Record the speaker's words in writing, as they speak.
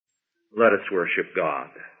Let us worship God.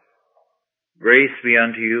 Grace be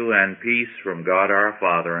unto you and peace from God our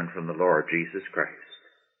Father and from the Lord Jesus Christ.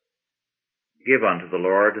 Give unto the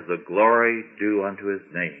Lord the glory due unto his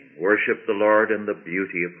name. Worship the Lord in the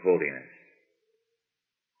beauty of holiness.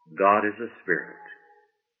 God is a spirit,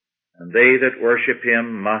 and they that worship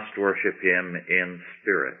him must worship him in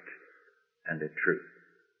spirit and in truth.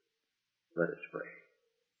 Let us pray.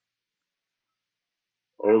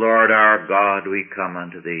 O Lord our God, we come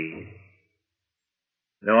unto thee,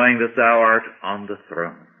 knowing that thou art on the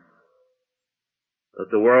throne,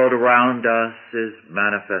 that the world around us is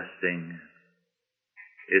manifesting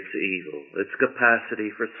its evil, its capacity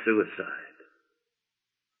for suicide,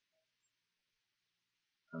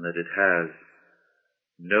 and that it has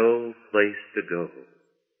no place to go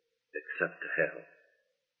except to hell.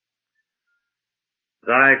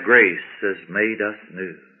 Thy grace has made us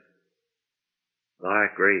new. Thy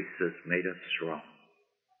grace has made us strong.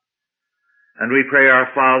 And we pray, our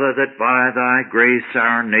Father, that by thy grace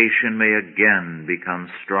our nation may again become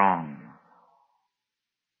strong,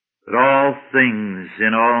 that all things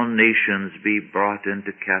in all nations be brought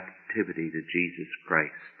into captivity to Jesus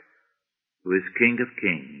Christ, who is King of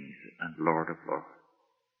kings and Lord of lords.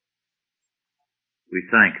 We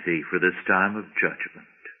thank thee for this time of judgment.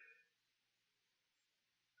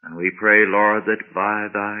 And we pray, Lord, that by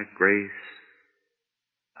thy grace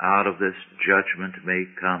out of this judgment may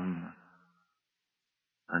come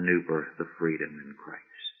a new birth of freedom in Christ.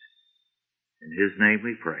 In his name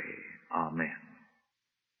we pray. Amen.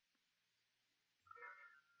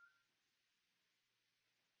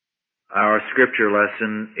 Our scripture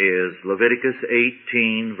lesson is Leviticus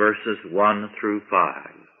 18, verses 1 through 5.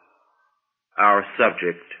 Our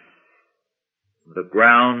subject, the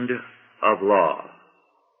ground of law.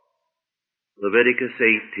 Leviticus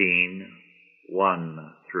 18,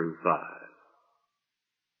 1 through 5.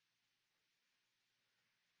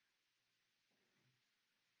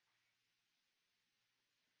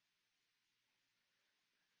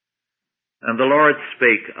 And the Lord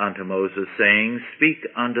spake unto Moses, saying, Speak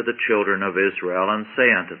unto the children of Israel, and say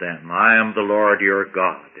unto them, I am the Lord your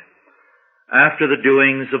God. After the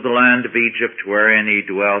doings of the land of Egypt wherein ye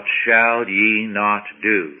dwelt shall ye not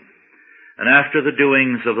do. And after the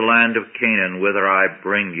doings of the land of Canaan whither I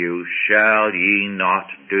bring you shall ye not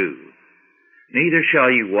do. Neither shall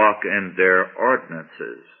ye walk in their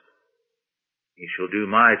ordinances. Ye shall do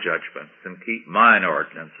my judgments and keep mine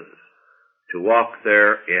ordinances, to walk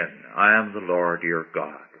therein. I am the Lord your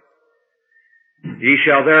God. Ye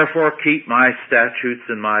shall therefore keep my statutes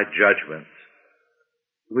and my judgments,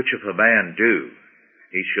 which if a man do,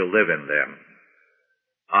 he shall live in them.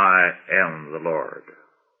 I am the Lord.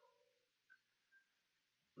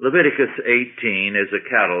 Leviticus 18 is a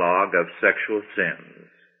catalogue of sexual sins.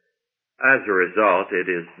 As a result, it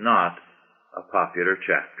is not a popular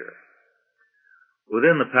chapter.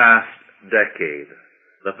 Within the past decade,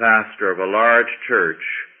 the pastor of a large church,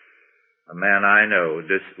 a man I know,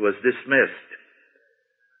 was dismissed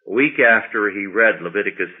a week after he read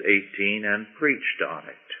Leviticus 18 and preached on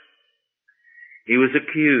it. He was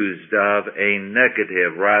accused of a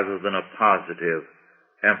negative rather than a positive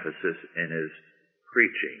emphasis in his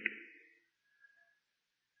preaching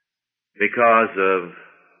because of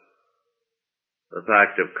the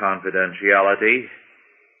fact of confidentiality.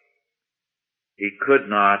 He could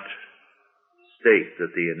not state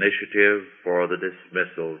that the initiative for the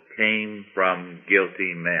dismissal came from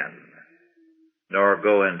guilty men, nor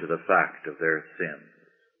go into the fact of their sins.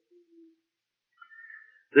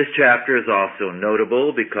 This chapter is also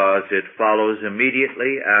notable because it follows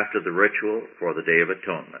immediately after the ritual for the Day of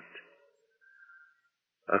Atonement.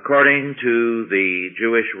 According to the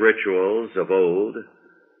Jewish rituals of old,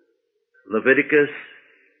 Leviticus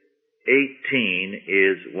 18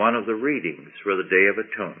 is one of the readings for the Day of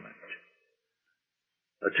Atonement.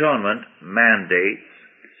 Atonement mandates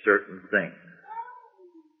certain things.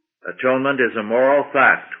 Atonement is a moral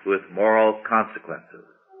fact with moral consequences.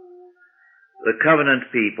 The covenant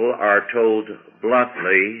people are told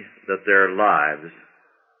bluntly that their lives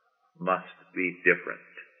must be different.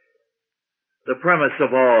 The premise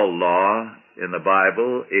of all law in the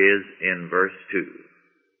Bible is in verse 2.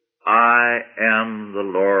 I am the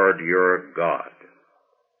Lord your God.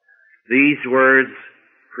 These words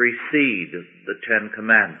precede the Ten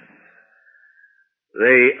Commandments.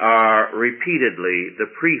 They are repeatedly the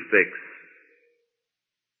prefix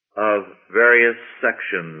of various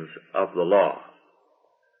sections of the law.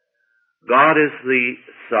 God is the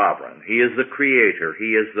sovereign. He is the creator.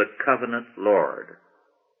 He is the covenant Lord.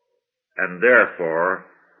 And therefore,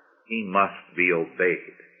 he must be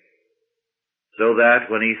obeyed. So that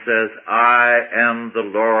when he says, I am the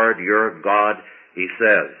Lord your God, he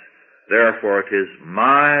says, therefore it is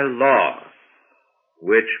my law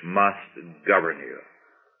which must govern you.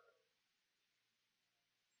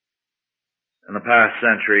 In the past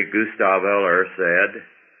century, Gustav Eller said,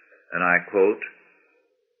 and I quote,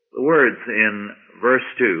 the words in verse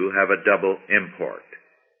 2 have a double import.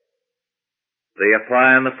 They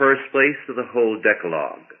apply in the first place to the whole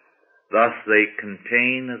Decalogue. Thus they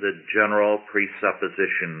contain the general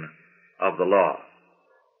presupposition of the law,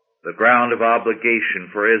 the ground of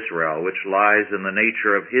obligation for Israel, which lies in the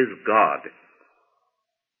nature of his God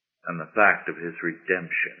and the fact of his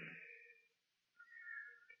redemption.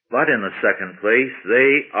 But in the second place,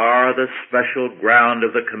 they are the special ground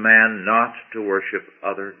of the command not to worship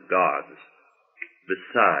other gods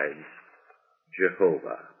besides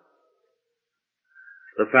Jehovah.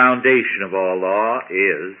 The foundation of all law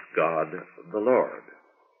is God the Lord.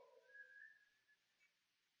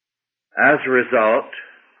 As a result,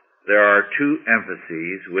 there are two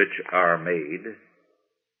emphases which are made.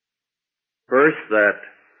 First, that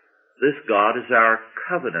this God is our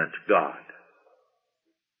covenant God.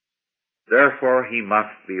 Therefore, he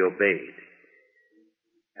must be obeyed.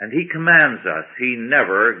 And he commands us. He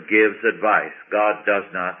never gives advice. God does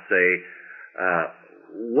not say,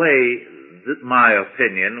 weigh my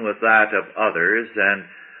opinion with that of others and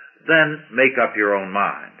then make up your own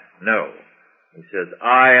mind. No. He says,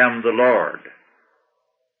 I am the Lord.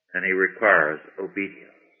 And he requires obedience.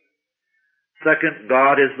 Second,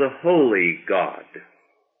 God is the holy God,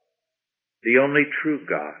 the only true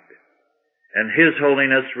God. And his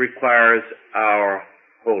holiness requires our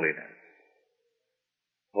holiness.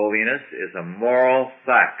 Holiness is a moral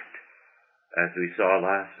fact, as we saw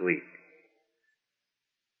last week.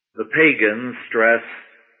 The pagans stress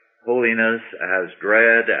holiness as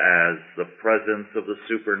dread, as the presence of the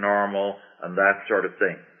supernormal, and that sort of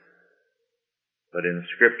thing. But in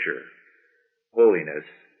Scripture, holiness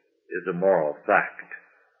is a moral fact.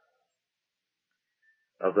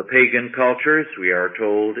 Of the pagan cultures, we are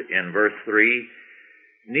told in verse 3,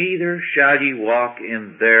 neither shall ye walk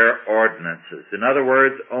in their ordinances. In other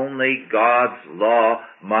words, only God's law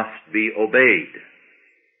must be obeyed.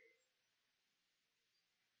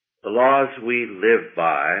 The laws we live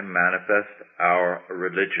by manifest our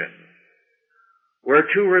religion. Where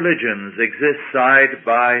two religions exist side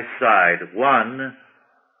by side, one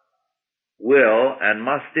will and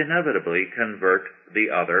must inevitably convert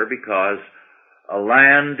the other, because a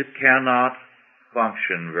land cannot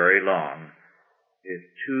function very long if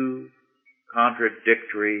two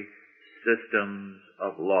contradictory systems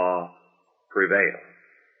of law prevail.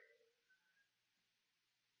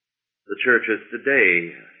 The churches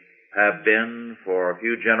today have been for a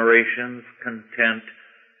few generations content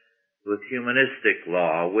with humanistic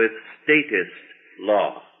law, with statist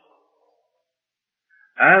law.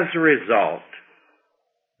 As a result,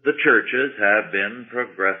 the churches have been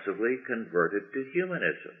progressively converted to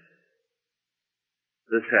humanism.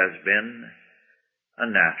 This has been a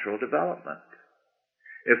natural development.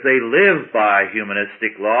 If they live by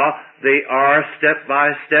humanistic law, they are step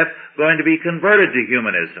by step going to be converted to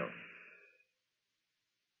humanism.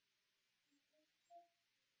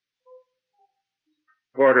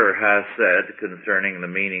 Porter has said concerning the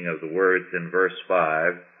meaning of the words in verse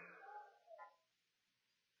 5,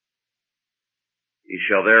 Ye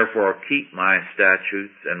shall therefore keep my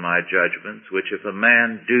statutes and my judgments, which if a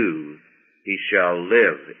man do, he shall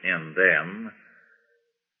live in them.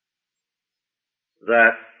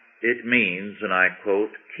 That it means, and I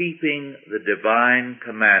quote, keeping the divine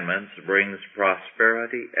commandments brings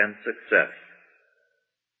prosperity and success,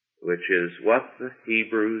 which is what the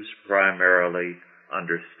Hebrews primarily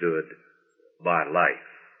understood by life,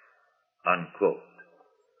 unquote.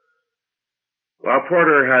 While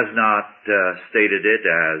Porter has not stated it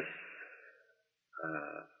as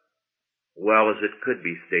well as it could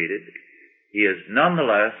be stated, he has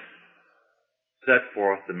nonetheless set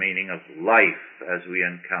forth the meaning of life as we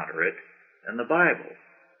encounter it in the Bible.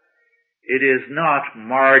 It is not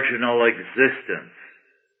marginal existence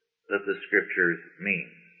that the Scriptures mean,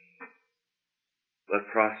 but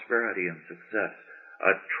prosperity and success,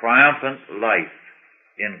 a triumphant life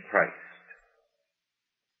in Christ.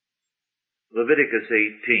 Leviticus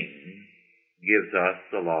 18 gives us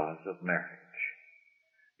the laws of marriage.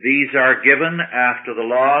 These are given after the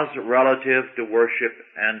laws relative to worship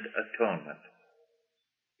and atonement,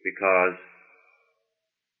 because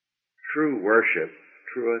true worship,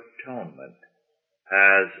 true atonement,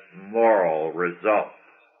 has moral results.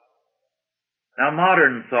 Now,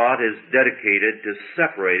 modern thought is dedicated to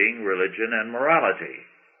separating religion and morality.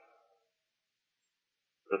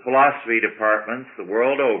 The philosophy departments the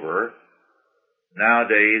world over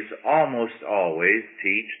nowadays almost always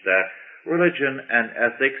teach that religion and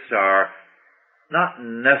ethics are not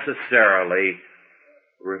necessarily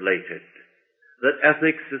related, that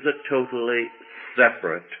ethics is a totally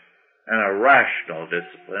separate and a rational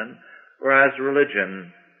discipline, whereas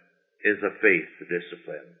religion is a faith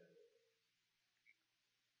discipline.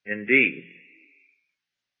 Indeed,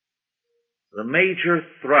 the major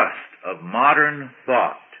thrust of modern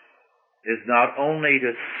thought is not only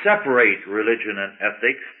to separate religion and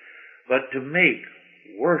ethics, but to make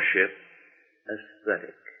worship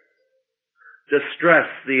aesthetic, to stress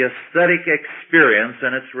the aesthetic experience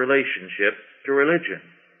and its relationship to religion,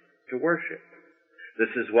 to worship.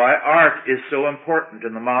 This is why art is so important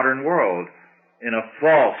in the modern world, in a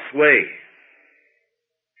false way,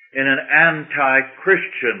 in an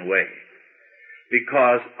anti-Christian way,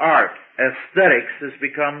 because art, aesthetics, has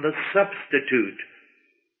become the substitute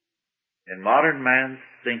in modern man's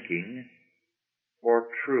thinking for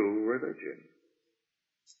true religion.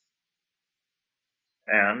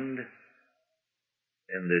 And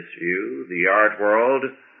in this view, the art world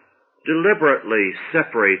deliberately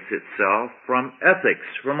separates itself from ethics,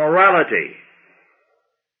 from morality.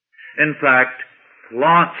 In fact,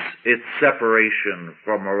 flaunts its separation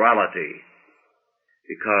from morality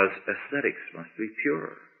because aesthetics must be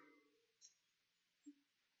pure.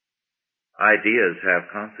 Ideas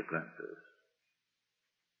have consequences,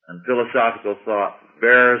 and philosophical thought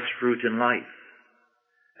bears fruit in life.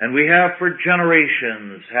 And we have for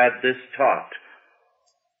generations had this taught,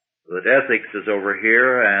 that ethics is over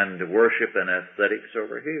here and worship and aesthetics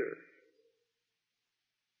over here.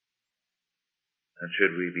 And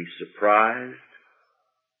should we be surprised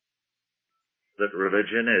that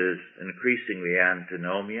religion is increasingly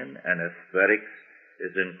antinomian and aesthetics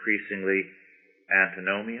is increasingly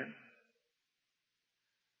antinomian?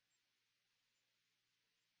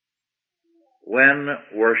 When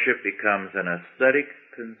worship becomes an aesthetic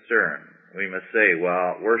concern, we must say,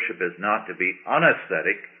 well, worship is not to be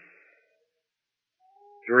unaesthetic.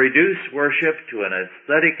 To reduce worship to an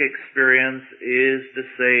aesthetic experience is to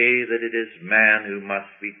say that it is man who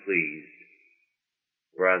must be pleased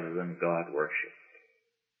rather than God worship.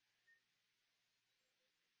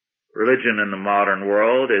 Religion in the modern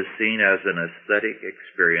world is seen as an aesthetic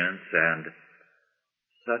experience, and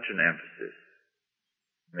such an emphasis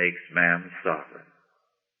makes man sovereign.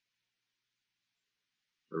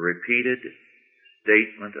 The repeated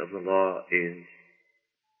statement of the law is,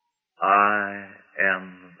 I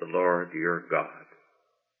am the Lord your God.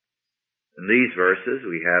 In these verses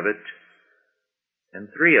we have it in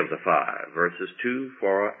 3 of the 5, verses 2,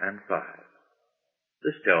 4, and 5.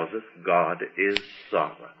 This tells us God is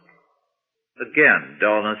sovereign. Again,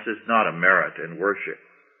 dullness is not a merit in worship.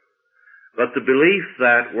 But the belief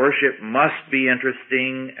that worship must be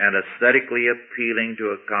interesting and aesthetically appealing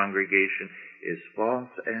to a congregation is false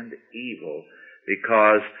and evil,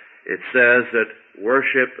 because it says that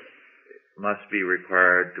worship must be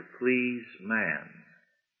required to please man,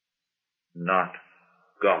 not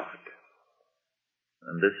God.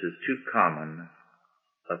 And this is too common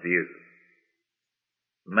a view.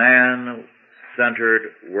 Man-centered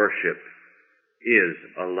worship is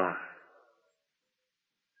a lie.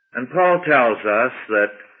 And Paul tells us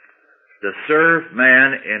that to serve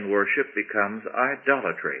man in worship becomes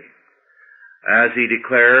idolatry. As he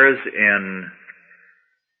declares in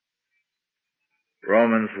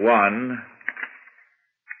Romans 1,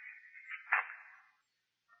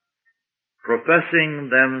 professing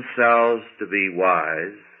themselves to be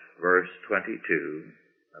wise, verse 22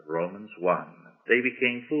 of Romans 1, they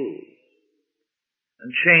became fools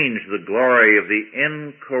and changed the glory of the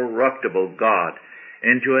incorruptible God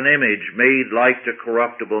into an image made like to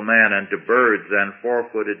corruptible man, and to birds and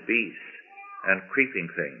four-footed beasts and creeping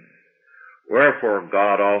things. Wherefore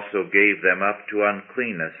God also gave them up to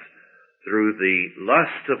uncleanness through the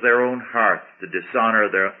lust of their own hearts, to dishonor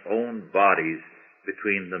their own bodies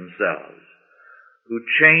between themselves, who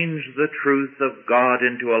changed the truth of God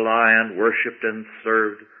into a lie, and worshipped and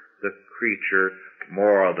served the creature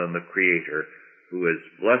more than the Creator, who is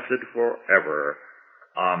blessed forever.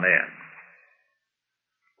 Amen.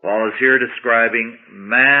 Paul is here describing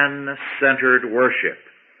man-centered worship.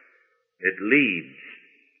 It leads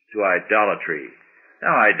to idolatry.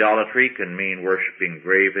 Now, idolatry can mean worshiping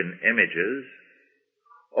graven images,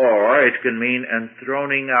 or it can mean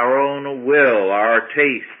enthroning our own will, our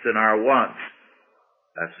tastes, and our wants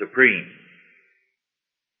as supreme.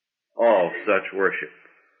 All such worship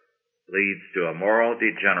leads to a moral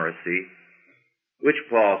degeneracy, which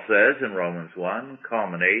Paul says in Romans 1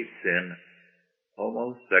 culminates in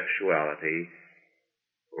homosexuality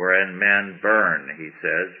wherein men burn, he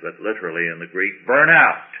says, but literally in the Greek, burn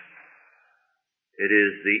out. It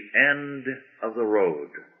is the end of the road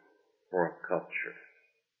for a culture.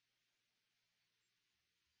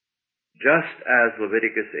 Just as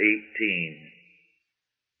Leviticus 18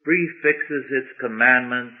 prefixes its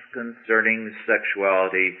commandments concerning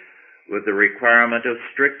sexuality with the requirement of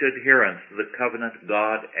strict adherence to the covenant of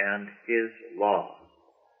God and His law,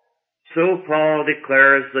 so Paul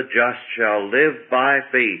declares the just shall live by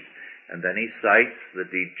faith, and then he cites the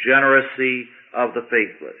degeneracy of the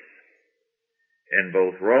faithless. In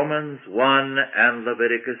both Romans 1 and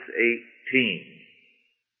Leviticus 18,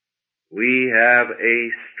 we have a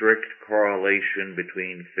strict correlation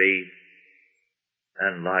between faith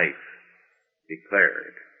and life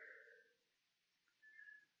declared.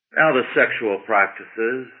 Now, the sexual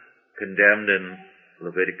practices condemned in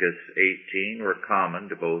Leviticus 18 were common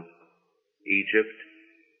to both Egypt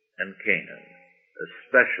and Canaan,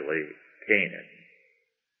 especially Canaan.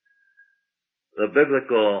 The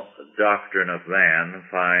biblical doctrine of man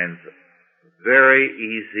finds very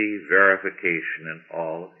easy verification in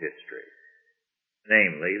all of history,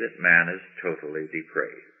 namely that man is totally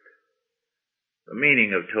depraved. The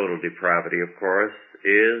meaning of total depravity, of course,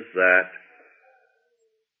 is that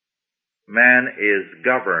man is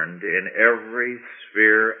governed in every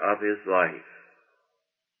sphere of his life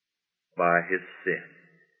by his sin,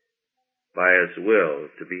 by his will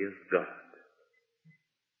to be as God.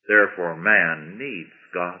 Therefore, man needs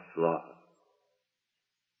God's law,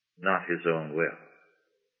 not his own will.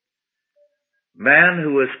 Man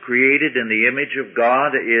who is created in the image of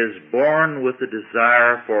God is born with the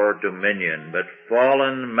desire for dominion, but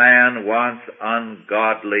fallen man wants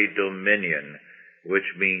ungodly dominion,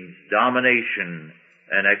 which means domination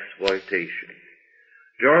and exploitation.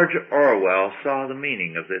 George Orwell saw the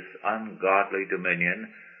meaning of this ungodly dominion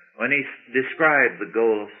when he described the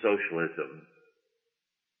goal of socialism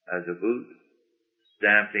as a boot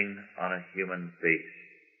stamping on a human face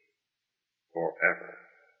forever.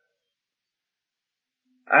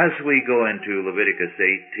 As we go into Leviticus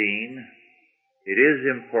 18, it is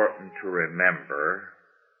important to remember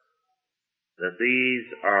that these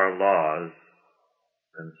are laws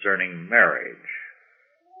concerning marriage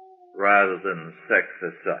rather than sex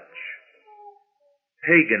as such.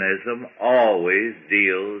 Paganism always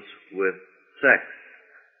deals with sex,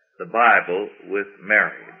 the Bible with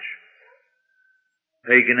marriage.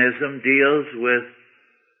 Paganism deals with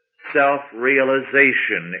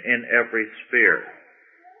self-realization in every sphere,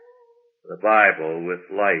 the Bible with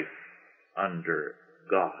life under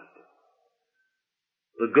God.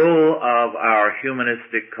 The goal of our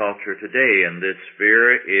humanistic culture today in this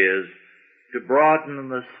sphere is to broaden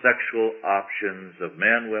the sexual options of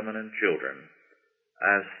men, women, and children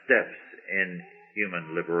as steps in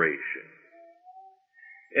human liberation.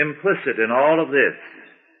 Implicit in all of this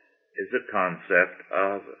is the concept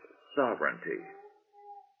of sovereignty,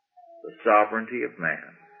 the sovereignty of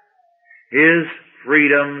man, his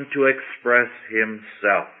freedom to express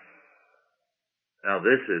himself. Now,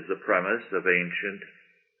 this is the premise of ancient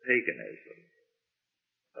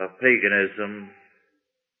paganism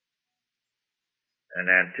in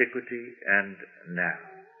antiquity and now.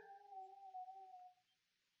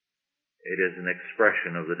 It is an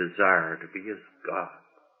expression of the desire to be as God,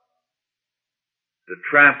 to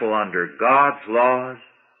trample under God's laws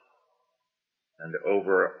and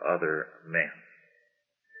over other men.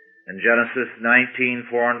 In Genesis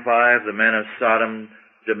 19:4 and 5, the men of Sodom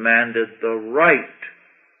demanded the right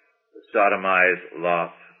to sodomize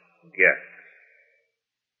Lot's guests.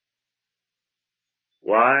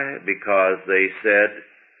 Why? Because they said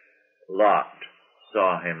Lot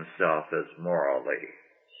saw himself as morally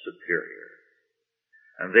superior,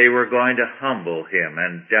 and they were going to humble him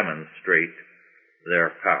and demonstrate their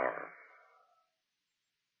power.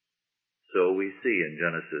 So we see in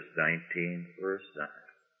Genesis 19, verse 9.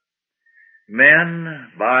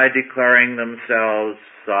 Men, by declaring themselves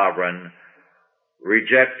sovereign,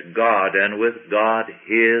 reject God and with God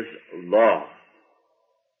His law.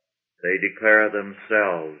 They declare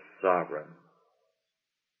themselves sovereign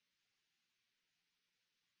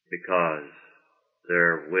because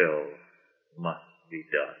their will must be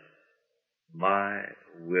done. My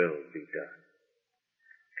will be done.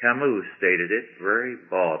 Camus stated it very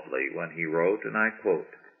baldly when he wrote, and I quote,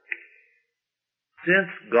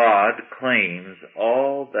 "Since God claims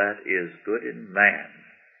all that is good in man,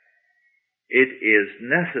 it is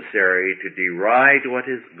necessary to deride what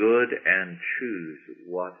is good and choose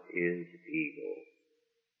what is evil."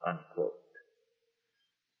 Unquote.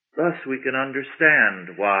 Thus we can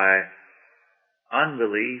understand why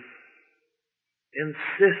unbelief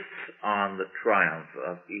insists on the triumph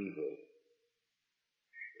of evil.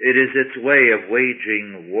 It is its way of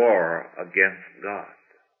waging war against God.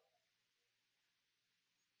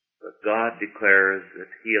 But God declares that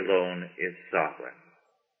He alone is sovereign,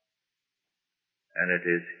 and it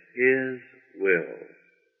is His will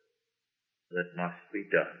that must be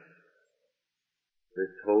done.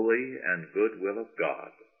 This holy and good will of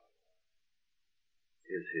God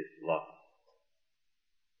is His law.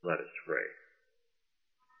 Let us pray.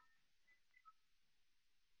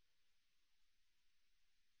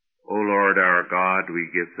 O Lord our God, we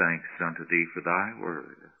give thanks unto Thee for Thy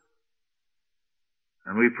word.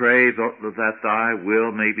 And we pray that Thy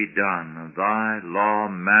will may be done, and Thy law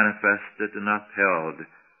manifested and upheld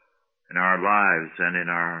in our lives and in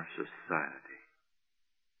our society.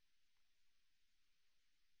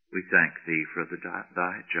 We thank Thee for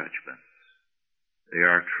Thy judgments. They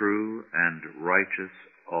are true and righteous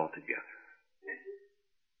altogether.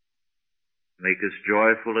 Make us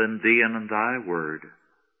joyful in Thee and in Thy word,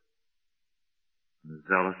 and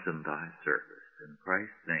zealous in Thy service. In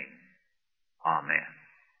Christ's name, amen.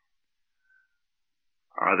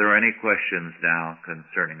 Are there any questions now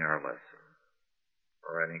concerning our lesson?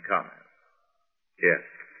 Or any comments? Yes.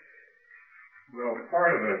 Well,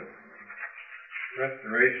 part of the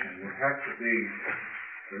restoration would have to be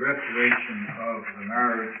the restoration of the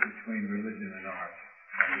marriage between religion and art,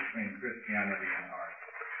 and between Christianity and art.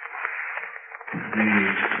 The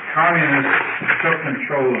communists took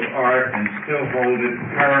control of art and still hold it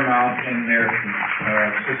paramount in their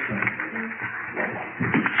system.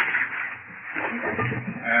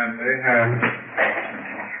 And they have,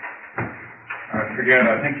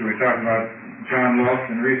 I think we were talking about John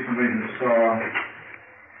Lawson recently, who saw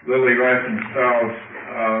Lily Riefenstahl's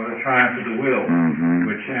The Triumph of the Will,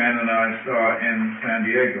 which Ann and I saw in San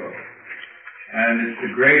Diego. And it's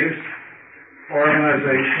the greatest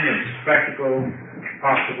organization of spectacle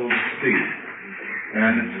possible to see.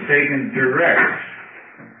 And it's taken direct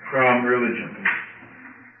from religion.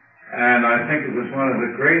 And I think it was one of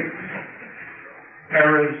the great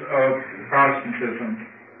errors of Protestantism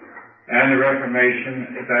and the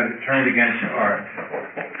Reformation that it turned against art.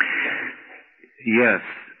 Yes.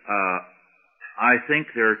 I think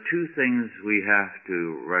there are two things we have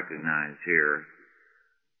to recognize here.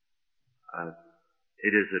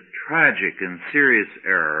 It is a tragic and serious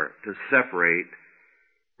error to separate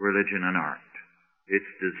religion and art. It's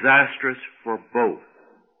disastrous for both.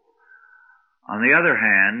 On the other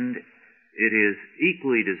hand, it is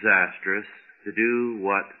equally disastrous to do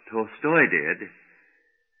what Tolstoy did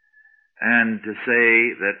and to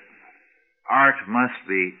say that art must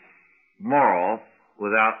be moral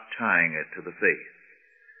without tying it to the faith.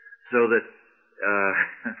 So that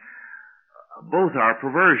both are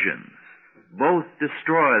perversions. Both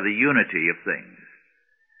destroy the unity of things.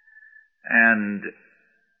 And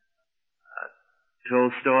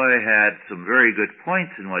Tolstoy had some very good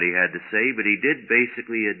points in what he had to say, but he did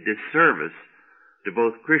basically a disservice to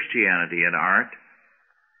both Christianity and art,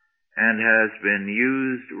 and has been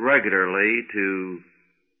used regularly to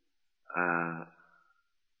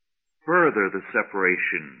further the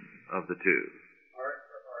separation of the two. Art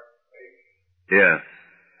for art's sake. Yes.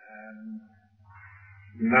 And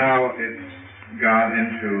now it's gone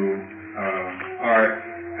into art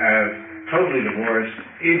as totally divorced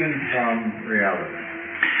even from reality.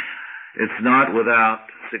 It's not without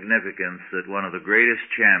significance that one of the greatest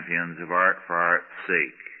champions of art for art's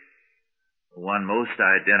sake, the one most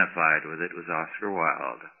identified with it, was Oscar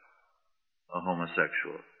Wilde, a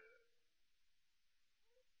homosexual.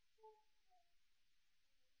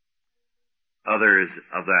 Others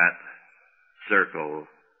of that circle,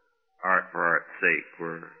 art for art's sake,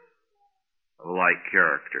 were of like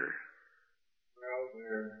character.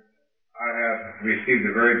 Well, I have received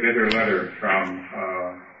a very bitter letter from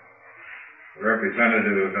a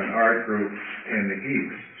representative of an art group in the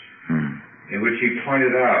East, in which he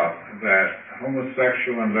pointed out that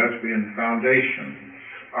homosexual and lesbian foundations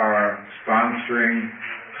are sponsoring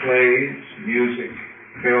plays, music,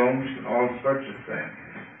 films, and all sorts of things.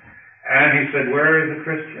 And he said, where is the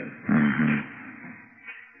Christian?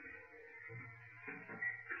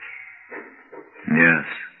 Yes.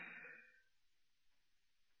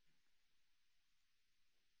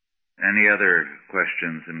 Any other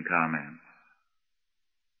questions and comments?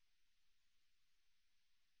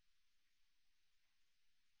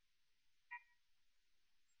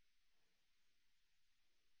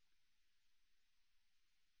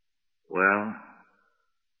 Well,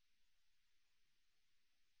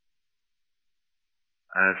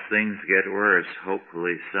 as things get worse,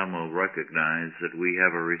 hopefully some will recognize that we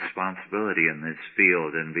have a responsibility in this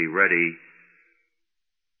field and be ready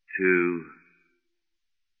to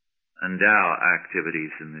endow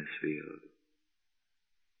activities in this field.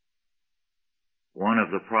 One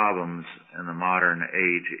of the problems in the modern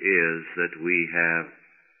age is that we have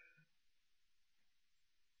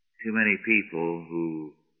too many people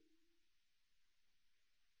who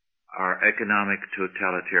are economic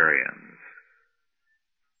totalitarians,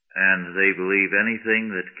 and they believe anything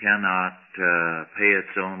that cannot pay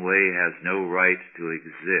its own way has no right to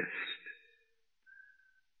exist.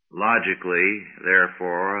 Logically,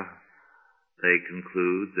 therefore, they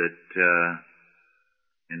conclude that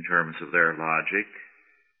in terms of their logic,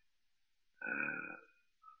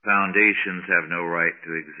 foundations have no right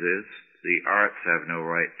to exist, the arts have no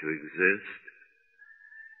right to exist,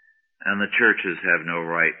 and the churches have no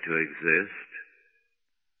right to exist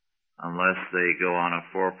unless they go on a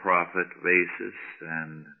for-profit basis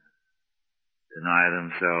and deny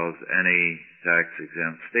themselves any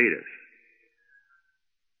tax-exempt status.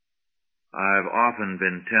 I've often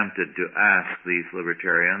been tempted to ask these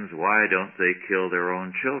libertarians, why don't they kill their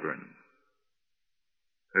own children?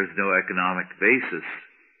 There's no economic basis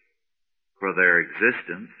for their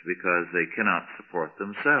existence because they cannot support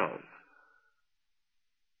themselves.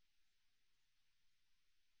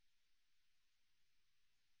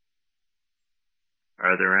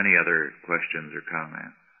 Are there any other questions or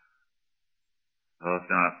comments? Well, if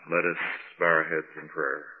not, let us bow our heads in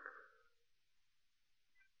prayer.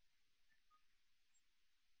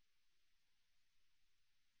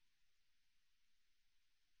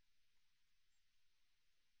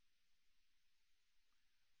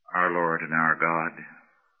 Our Lord and our God,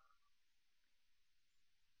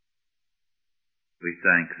 we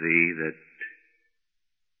thank Thee that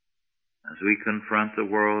as we confront the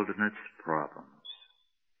world and its problems,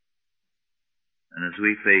 and as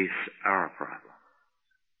we face our problems,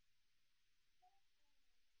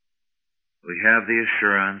 we have the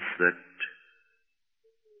assurance that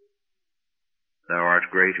Thou art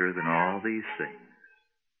greater than all these things,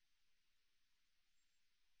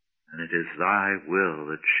 and it is Thy will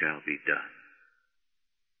that shall be done.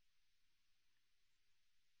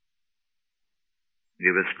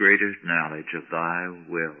 Give us greater knowledge of Thy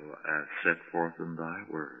will as set forth in Thy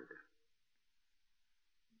word,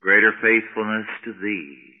 greater faithfulness to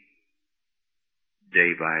Thee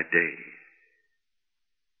day by day,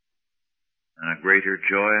 and a greater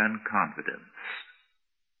joy and confidence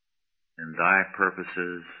in Thy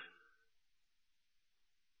purposes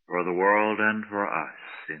for the world and for us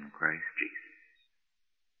in Christ Jesus.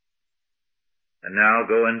 And now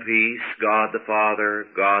go in peace. God the Father,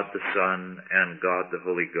 God the Son, and God the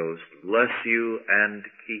Holy Ghost bless you and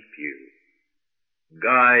keep you,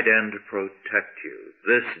 guide and protect you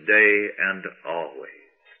this day and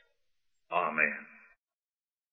always. Amen.